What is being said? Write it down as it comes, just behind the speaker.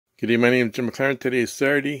Good day, my name is Jim McLaren. Today is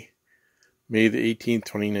Saturday, May the 18th,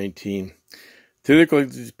 2019. Today, I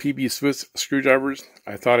look these PB Swiss screwdrivers.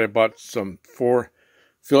 I thought I bought some 4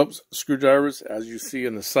 Phillips screwdrivers. As you see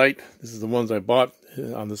on the site, this is the ones I bought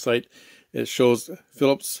on the site. It shows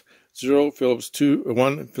Phillips 0, Phillips 2,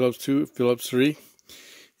 1, Phillips 2, Phillips 3.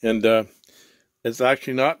 And it's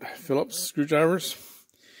actually not Phillips screwdrivers.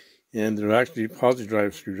 And they're actually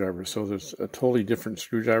Pozidriv screwdrivers. So there's a totally different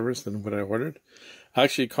screwdrivers than what I ordered. I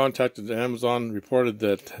actually contacted Amazon, reported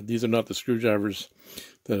that these are not the screwdrivers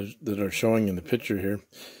that are showing in the picture here.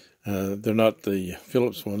 They're not the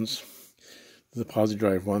Phillips ones, the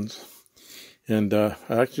Pozidriv ones. And I'm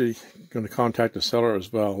actually going to contact the seller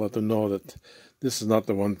as well, let them know that this is not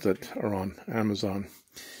the ones that are on Amazon.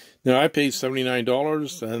 Now, I paid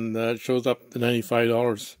 $79, and it shows up to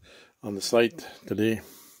 $95 on the site today.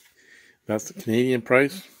 That's the Canadian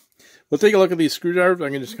price. We'll take a look at these screwdrivers.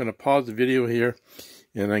 I'm just going to pause the video here,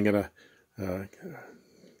 and I'm going to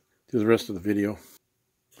do the rest of the video.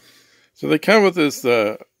 So they come with this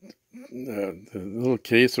the little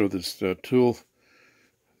case, or this tool.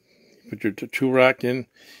 Put your tool rack in,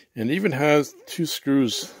 and it even has 2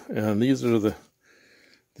 screws. And these are the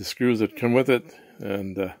screws that come with it,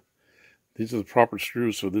 and these are the proper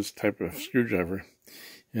screws for this type of screwdriver.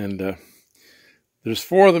 And there's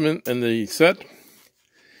 4 of them in the set.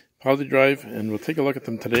 Pozidriv, and we'll take a look at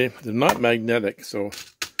them today. They're not magnetic, so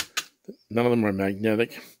none of them are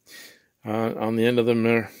magnetic. On the end of them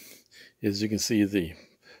there, as you can see, the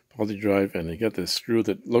Pozidriv, and they got this screw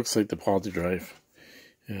that looks like the Pozidriv,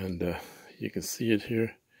 and you can see it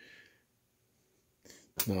here.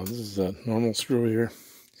 Now this is a normal screw here.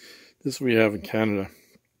 This we have in Canada,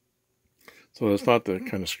 so it's not the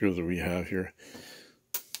kind of screws that we have here.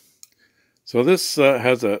 So this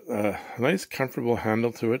has a nice, comfortable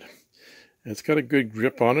handle to it. It's got a good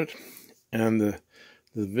grip on it, and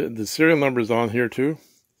the serial number is on here too.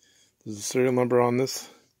 There's a serial number on this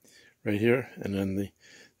right here, and then the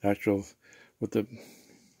actual with the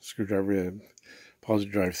screwdriver,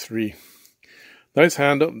 Pozidriv 3. Nice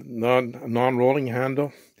handle, non-rolling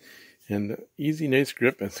handle, and easy, nice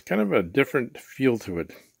grip. It's kind of a different feel to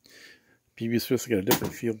it. PB Swiss got a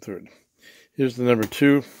different feel to it. Here's the number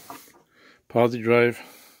 2. Pozidriv,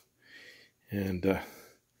 and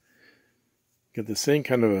got the same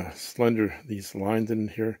kind of a slender, these lines in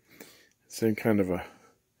here, same kind of a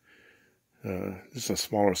just a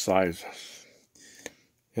smaller size,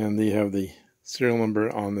 and they have the serial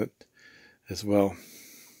number on it as well.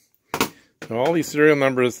 Now all these serial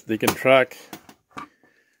numbers they can track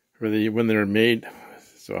when they're made,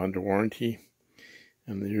 so under warranty.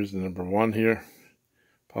 And here's the number 1 here,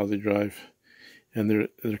 Pozidriv. And they're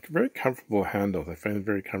very comfortable handles. I find a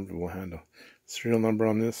very comfortable handle. Serial number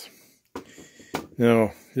on this.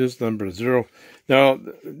 Now, here's number 0. Now,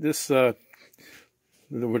 this,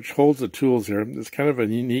 which holds the tools here, is kind of a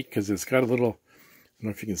unique because it's got a little, I don't know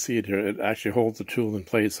if you can see it here, it actually holds the tool in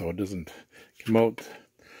place so it doesn't come out.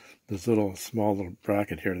 This small little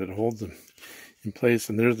bracket here that holds them in place.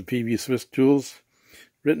 And there's the PB Swiss tools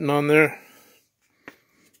written on there.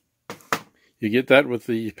 You get that with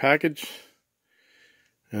the package.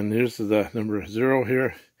 And here's the number 0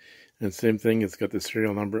 here, and same thing, it's got the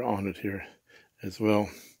serial number on it here as well.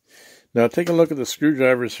 Now take a look at the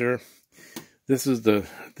screwdrivers here. This is the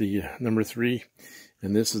number 3,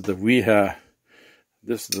 and this is the WEHA.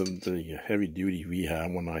 This is the heavy duty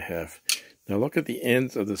WEHA one I have. Now look at the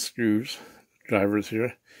ends of the screwdrivers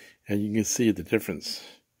here, and you can see the difference.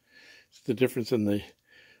 It's the difference in the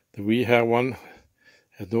WEHA one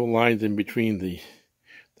has no lines in between the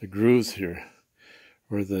grooves here,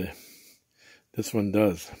 where this one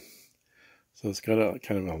does. So it's got a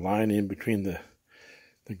kind of a line in between the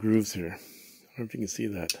grooves here. I don't know if you can see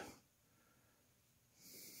that.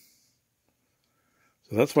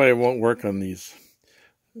 So that's why it won't work on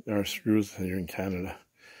our screws here in Canada.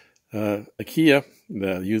 IKEA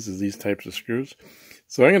uses these types of screws.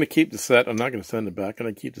 So I'm going to keep the set. I'm not going to send it back. I'm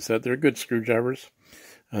going to keep the set. They're good screwdrivers.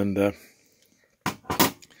 And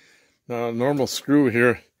now a normal screw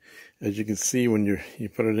here, as you can see when you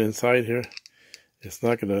put it inside here, it's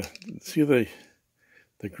not going to, see the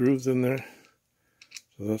grooves in there?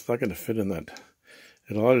 So that's not going to fit in that.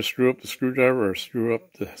 It'll either screw up the screwdriver or screw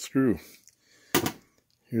up the screw.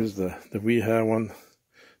 Here's the WEHA one,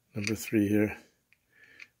 number 3 here.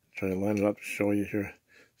 Try to line it up to show you here.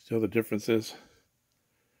 See how the difference is?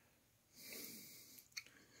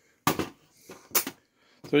 So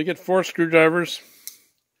you get 4 screwdrivers.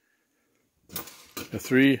 A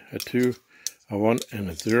 3, a 2, a 1, and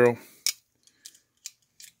a 0.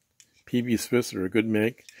 PB Swiss are a good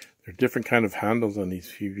make. There are different kind of handles on these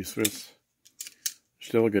PB Swiss.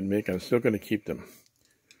 Still a good make. I'm still going to keep them.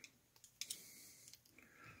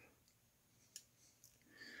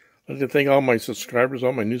 I'd like to thank all my subscribers,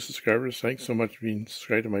 all my new subscribers. Thanks so much for being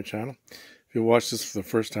subscribed to my channel. If you watch this for the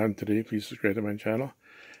first time today, please subscribe to my channel.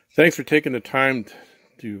 Thanks for taking the time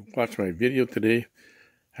to watch my video today.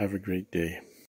 Have a great day.